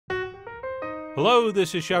Hello,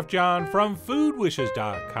 this is Chef John from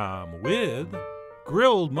foodwishes.com with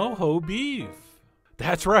grilled Mojo beef.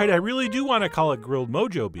 That's right, I really do want to call it grilled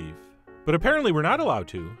Mojo beef, but apparently we're not allowed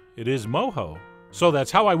to. It is Mojo. So that's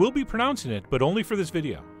how I will be pronouncing it, but only for this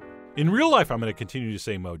video. In real life, I'm going to continue to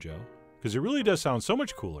say Mojo, because it really does sound so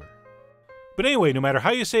much cooler. But anyway, no matter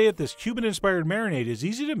how you say it, this Cuban-inspired marinade is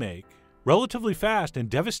easy to make, relatively fast, and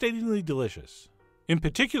devastatingly delicious. In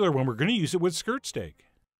particular, when we're going to use it with skirt steak.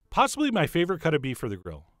 Possibly my favorite cut of beef for the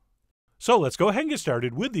grill. So let's go ahead and get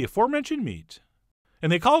started with the aforementioned meat.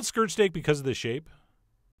 And they call it skirt steak because of the shape.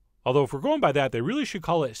 Although if we're going by that, they really should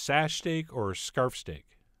call it sash steak or scarf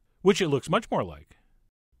steak, which it looks much more like.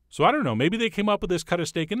 So I don't know, maybe they came up with this cut of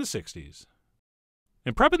steak in the 60s.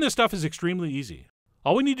 And prepping this stuff is extremely easy.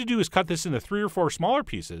 All we need to do is cut this into 3 or 4 smaller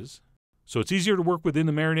pieces, so it's easier to work within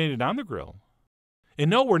the marinade and on the grill. And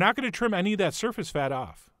no, we're not going to trim any of that surface fat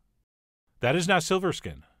off. That is not silver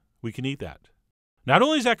skin. We can eat that. Not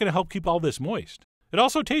only is that going to help keep all this moist, it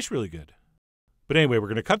also tastes really good. But anyway, we're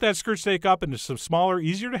going to cut that skirt steak up into some smaller,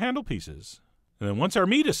 easier to handle pieces. And then once our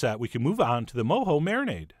meat is set, we can move on to the Mojo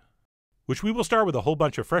marinade, which we will start with a whole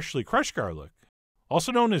bunch of freshly crushed garlic,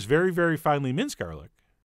 also known as very, very finely minced garlic.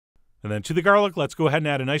 And then to the garlic, let's go ahead and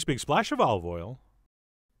add a nice big splash of olive oil,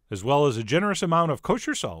 as well as a generous amount of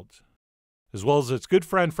kosher salt, as well as its good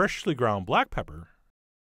friend freshly ground black pepper.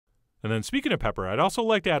 And then speaking of pepper, I'd also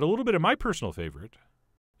like to add a little bit of my personal favorite.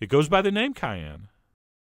 It goes by the name cayenne.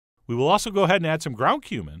 We will also go ahead and add some ground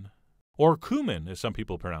cumin, or cumin as some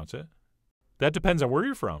people pronounce it. That depends on where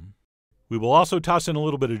you're from. We will also toss in a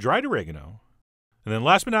little bit of dried oregano. And then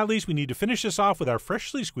last but not least, we need to finish this off with our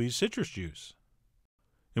freshly squeezed citrus juice.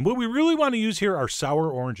 And what we really want to use here are sour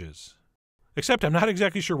oranges. Except I'm not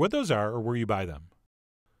exactly sure what those are or where you buy them.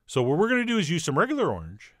 So what we're going to do is use some regular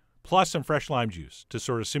orange, plus some fresh lime juice to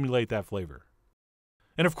sort of simulate that flavor.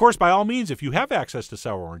 And of course, by all means, if you have access to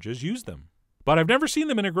sour oranges, use them. But I've never seen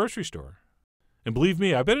them in a grocery store. And believe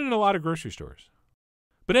me, I've been in a lot of grocery stores.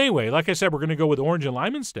 But anyway, like I said, we're going to go with orange and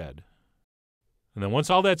lime instead. And then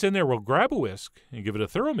once all that's in there, we'll grab a whisk and give it a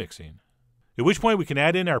thorough mixing. At which point we can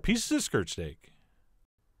add in our pieces of skirt steak.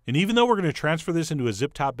 And even though we're going to transfer this into a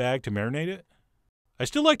zip-top bag to marinate it, I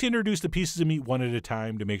still like to introduce the pieces of meat one at a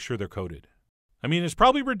time to make sure they're coated. I mean, it's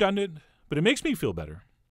probably redundant, but it makes me feel better.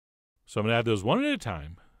 So I'm going to add those one at a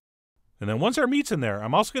time. And then once our meat's in there,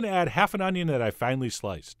 I'm also going to add half an onion that I finely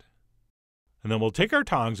sliced. And then we'll take our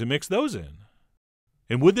tongs and mix those in.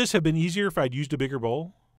 And would this have been easier if I'd used a bigger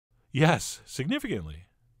bowl? Yes, significantly.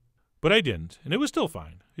 But I didn't, and it was still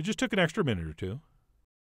fine. It just took an extra minute or two.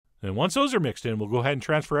 And once those are mixed in, we'll go ahead and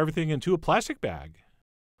transfer everything into a plastic bag.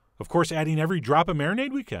 Of course, adding every drop of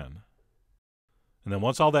marinade we can. And then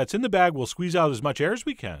once all that's in the bag, we'll squeeze out as much air as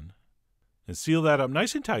we can and seal that up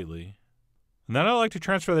nice and tightly. And then I like to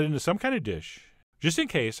transfer that into some kind of dish, just in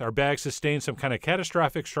case our bag sustains some kind of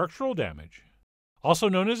catastrophic structural damage, also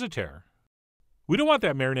known as a tear. We don't want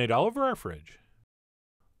that marinade all over our fridge.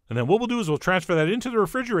 And then what we'll do is we'll transfer that into the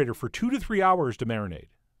refrigerator for 2 to 3 hours to marinate.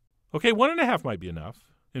 Okay, 1.5 might be enough,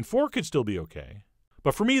 and 4 could still be okay.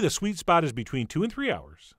 But for me, the sweet spot is between 2 and 3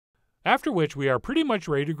 hours, after which we are pretty much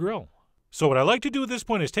ready to grill. So what I like to do at this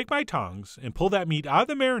point is take my tongs and pull that meat out of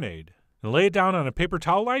the marinade and lay it down on a paper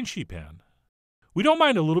towel-lined sheet pan. We don't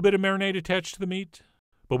mind a little bit of marinade attached to the meat,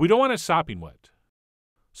 but we don't want it sopping wet.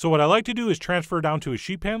 So what I like to do is transfer it down to a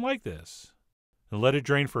sheet pan like this and let it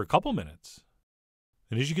drain for a couple minutes.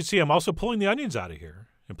 And as you can see, I'm also pulling the onions out of here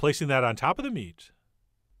and placing that on top of the meat.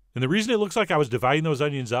 And the reason it looks like I was dividing those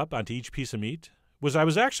onions up onto each piece of meat was I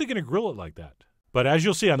was actually going to grill it like that. But as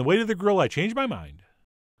you'll see, on the way to the grill, I changed my mind.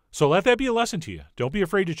 So let that be a lesson to you. Don't be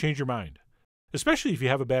afraid to change your mind, especially if you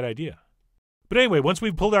have a bad idea. But anyway, once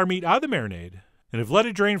we've pulled our meat out of the marinade and have let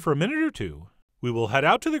it drain for a minute or two, we will head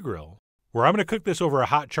out to the grill, where I'm going to cook this over a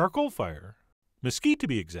hot charcoal fire, mesquite to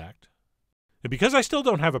be exact. And because I still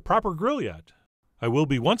don't have a proper grill yet, I will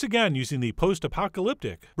be once again using the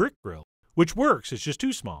post-apocalyptic brick grill, which works, it's just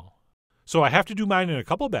too small. So I have to do mine in a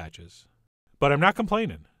couple batches. But I'm not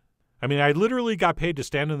complaining. I mean, I literally got paid to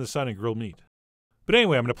stand in the sun and grill meat. But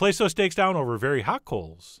anyway, I'm going to place those steaks down over very hot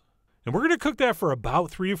coals. And we're going to cook that for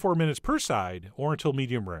about 3 to 4 minutes per side, or until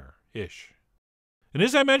medium rare-ish. And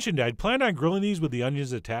as I mentioned, I'd planned on grilling these with the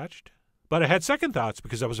onions attached, but I had second thoughts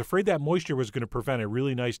because I was afraid that moisture was going to prevent a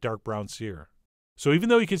really nice dark brown sear. So even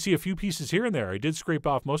though you can see a few pieces here and there, I did scrape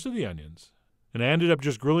off most of the onions, and I ended up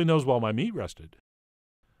just grilling those while my meat rested.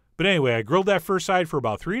 But anyway, I grilled that first side for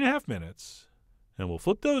about 3.5 minutes, and we'll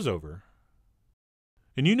flip those over.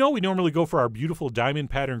 And you know we normally go for our beautiful diamond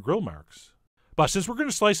pattern grill marks. But since we're going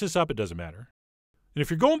to slice this up, it doesn't matter. And if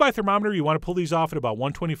you're going by thermometer, you want to pull these off at about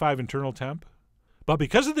 125 internal temp. But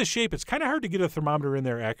because of the shape, it's kind of hard to get a thermometer in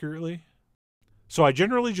there accurately. So I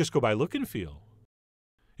generally just go by look and feel.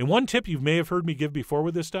 And one tip you may have heard me give before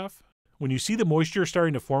with this stuff, when you see the moisture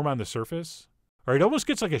starting to form on the surface, or it almost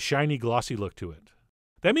gets like a shiny, glossy look to it,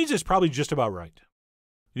 that means it's probably just about right.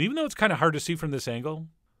 And even though it's kind of hard to see from this angle,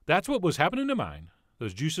 that's what was happening to mine.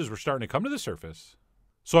 Those juices were starting to come to the surface.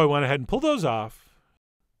 So I went ahead and pulled those off.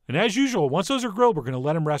 And as usual, once those are grilled, we're going to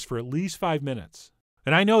let them rest for at least 5 minutes.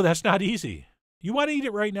 And I know that's not easy. You want to eat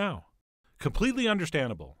it right now. Completely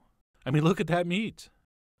understandable. I mean, look at that meat.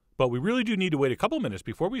 But we really do need to wait a couple minutes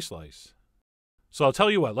before we slice. So I'll tell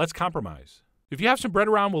you what, let's compromise. If you have some bread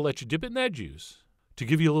around, we'll let you dip it in that juice to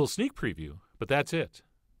give you a little sneak preview, but that's it.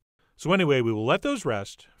 So anyway, we will let those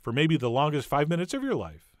rest for maybe the longest 5 minutes of your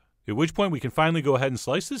life, at which point we can finally go ahead and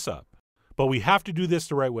slice this up. But we have to do this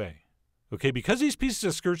the right way. Okay, because these pieces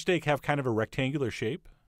of skirt steak have kind of a rectangular shape,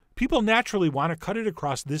 people naturally want to cut it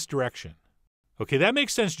across this direction. Okay, that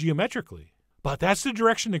makes sense geometrically, but that's the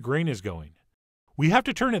direction the grain is going. We have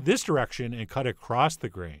to turn it this direction and cut across the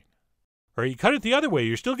grain. Or you cut it the other way,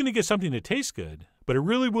 you're still going to get something that tastes good, but it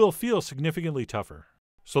really will feel significantly tougher.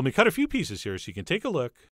 So let me cut a few pieces here so you can take a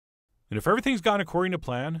look. And if everything's gone according to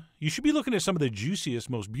plan, you should be looking at some of the juiciest,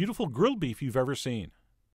 most beautiful grilled beef you've ever seen.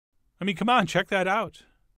 I mean, come on, check that out.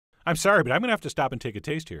 I'm sorry, but I'm going to have to stop and take a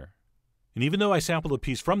taste here. And even though I sampled a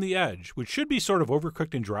piece from the edge, which should be sort of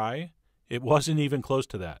overcooked and dry, it wasn't even close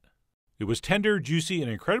to that. It was tender, juicy, and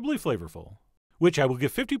incredibly flavorful, which I will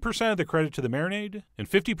give 50% of the credit to the marinade and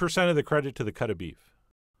 50% of the credit to the cut of beef.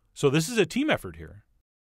 So this is a team effort here.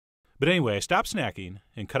 But anyway, I stopped snacking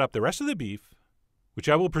and cut up the rest of the beef, which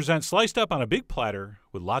I will present sliced up on a big platter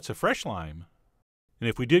with lots of fresh lime. And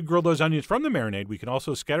if we did grill those onions from the marinade, we can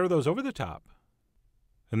also scatter those over the top.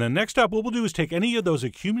 And then next up, what we'll do is take any of those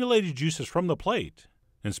accumulated juices from the plate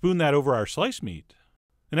and spoon that over our sliced meat.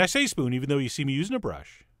 And I say spoon even though you see me using a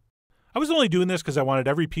brush. I was only doing this because I wanted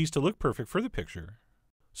every piece to look perfect for the picture.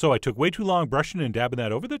 So I took way too long brushing and dabbing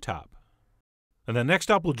that over the top. And then next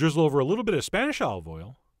up, we'll drizzle over a little bit of Spanish olive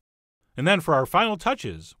oil. And then for our final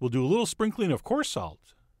touches, we'll do a little sprinkling of coarse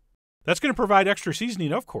salt. That's going to provide extra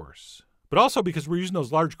seasoning, of course, but also because we're using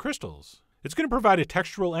those large crystals, it's going to provide a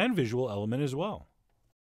textural and visual element as well.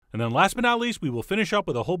 And then last but not least, we will finish up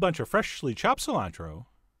with a whole bunch of freshly chopped cilantro.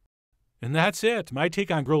 And that's it. My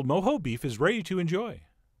take on grilled Mojo beef is ready to enjoy.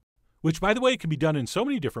 Which, by the way, can be done in so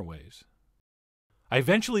many different ways. I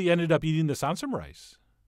eventually ended up eating this on some rice.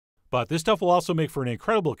 But this stuff will also make for an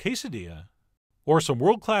incredible quesadilla, or some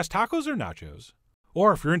world-class tacos or nachos,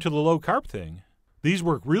 or if you're into the low-carb thing, these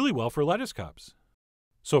work really well for lettuce cups.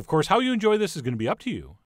 So, of course, how you enjoy this is going to be up to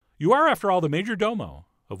you. You are, after all, the major domo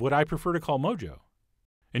of what I prefer to call Mojo.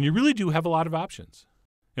 And you really do have a lot of options.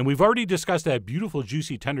 And we've already discussed that beautiful,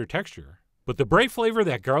 juicy, tender texture, but the bright flavor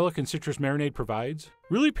that garlic and citrus marinade provides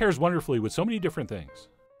really pairs wonderfully with so many different things,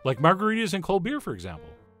 like margaritas and cold beer, for example.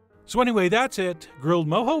 So anyway, that's it, grilled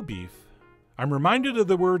Mojo beef. I'm reminded of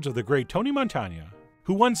the words of the great Tony Montana,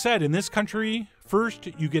 who once said, in this country, first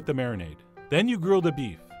you get the marinade, then you grill the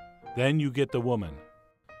beef, then you get the woman.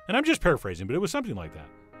 And I'm just paraphrasing, but it was something like that.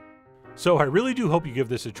 So I really do hope you give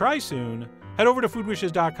this a try soon. Head over to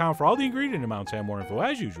foodwishes.com for all the ingredient amounts and more info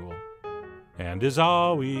as usual. And as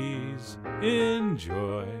always,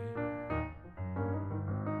 enjoy.